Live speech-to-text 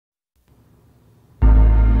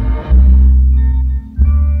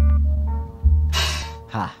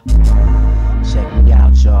Ha. Check me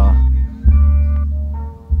out, y'all.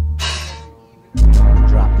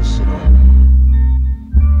 Drop this shit in.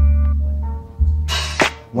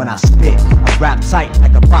 When I spit, I rap tight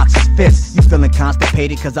like a boxer's fist. You feeling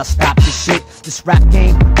constipated cause I stopped this shit? This rap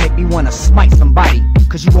game make me wanna smite somebody,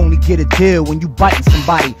 cause you only get a deal when you biting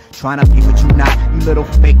somebody. Tryna be what you not, you little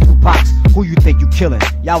fake Tupacs. Who you think you killing?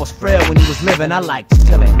 Y'all was frail when you was living, I like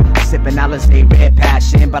chillin'. Sippin' Alizé red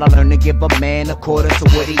passion, but I learned to give a man according to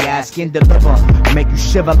what he asking. Deliver, make you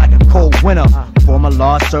shiver like a cold winter. Form a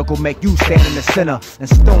large circle, make you stand in the center, and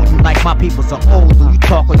stone you like my peoples are old. Do you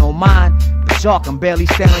talking on mine? But y'all can barely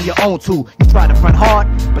stand on your own too. You try to front hard,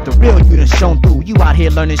 but the real you done shown through. You out here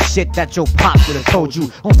learning shit that your pops would've told you.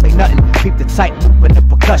 Don't say nothing, keep the tight loop and the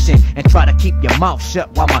percussion, and try to keep your mouth shut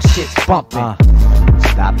while my shit's bumping.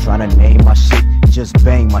 Stop trying to name my shit, just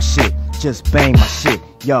bang my shit, just bang my shit.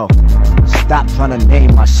 Yo, stop trying to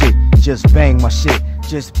name my shit, just bang my shit,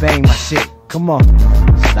 just bang my shit. Come on,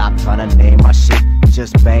 stop trying to name my shit,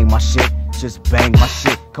 just bang my shit, just bang my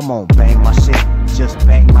shit. Come on, bang my shit, just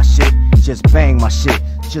bang my shit, just bang my shit,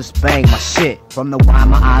 just bang my shit. From the wine,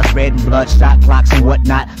 my eyes red and bloodshot, clocks and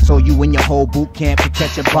whatnot. So you and your whole boot camp could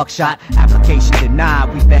catch a buckshot. Application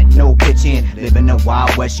denied, we bet no pitch in. Live in the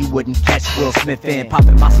Wild West, you wouldn't catch Will Smith in.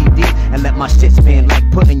 Popping my CD and let my shit spin like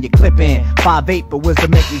putting your clip in. 5'8", but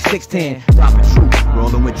wisdom make me 6'10". Dropping troops,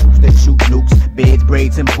 rolling with troops that shoot nukes. Beards,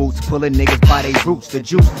 braids, and boots, pulling niggas by they roots. The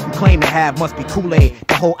juice you claim to have must be Kool-Aid.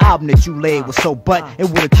 The whole album that you laid was so butt, it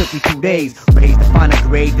would've took me 2 days. Raised to find a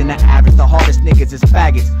grade than the average. The hardest niggas is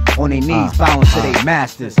faggots, on their knees bowing to their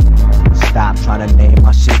masters. Stop trying to name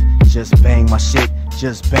my shit, just bang my shit,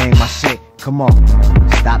 just bang my shit. Come on,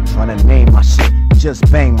 stop trying to name my shit,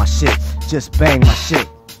 just bang my shit, just bang my shit.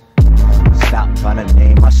 Stop trying to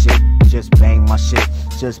name my shit, just bang my shit,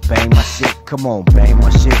 just bang my shit. Come on, bang my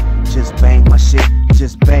shit, just bang my shit,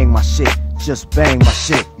 just bang my shit, just bang my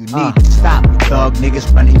shit. You need to stop, you thug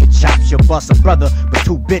niggas running your chops. You'll bust a brother, but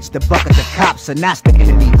too bitch to bucket the cops, and that's the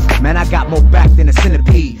enemy. Man, I got more back than a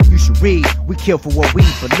centipede. You should read, we kill for what we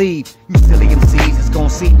believe. You silly MCs is gon'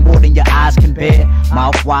 see more than your eyes can bear.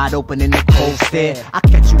 Mouth wide open in the cold stare. I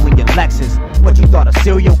catch you in your Lexus. What you thought, a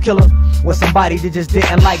serial killer? Or somebody that just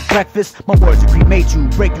didn't like breakfast? My words will cremate you,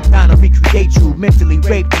 break you down and recreate you. Mentally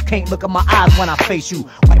raped, you can't look at my eyes when I face you.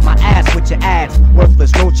 Wipe my ass with your ads,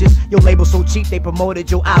 worthless roaches. Your label so cheap they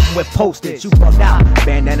promoted your album with postage. You bugged out,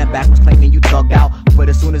 bandana backwards claiming you thugged out. But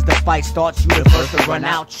as soon as the fight starts, you the first to run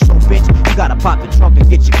out. So bitch, you gotta pop the trunk and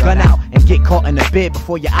get your gun out, and get caught in the bed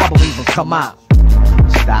before your album even come out.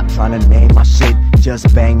 Stop trying to name my shit,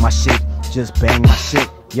 just bang my shit, just bang my shit.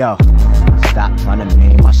 Yo, stop trying to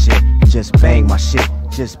name my shit, just bang my shit,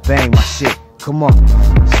 just bang my shit. Come on,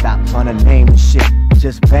 stop trying to name the shit,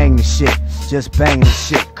 just bang the shit, just bang the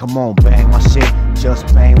shit. Come on, bang my shit,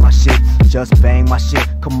 just bang my shit, just bang my shit.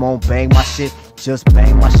 Come on, bang my shit, just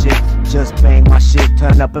bang my shit, just bang my shit.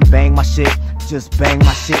 Turn up and bang my shit, just bang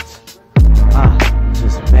my shit.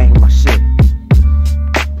 Just bang my shit,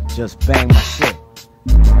 just bang my shit.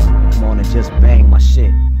 Come on and just bang my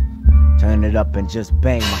shit. Turn it up and just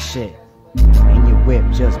bang my shit. In your whip,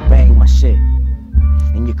 just bang my shit.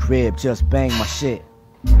 In your crib, just bang my shit.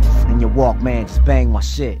 In your Walkman, just bang my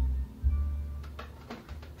shit.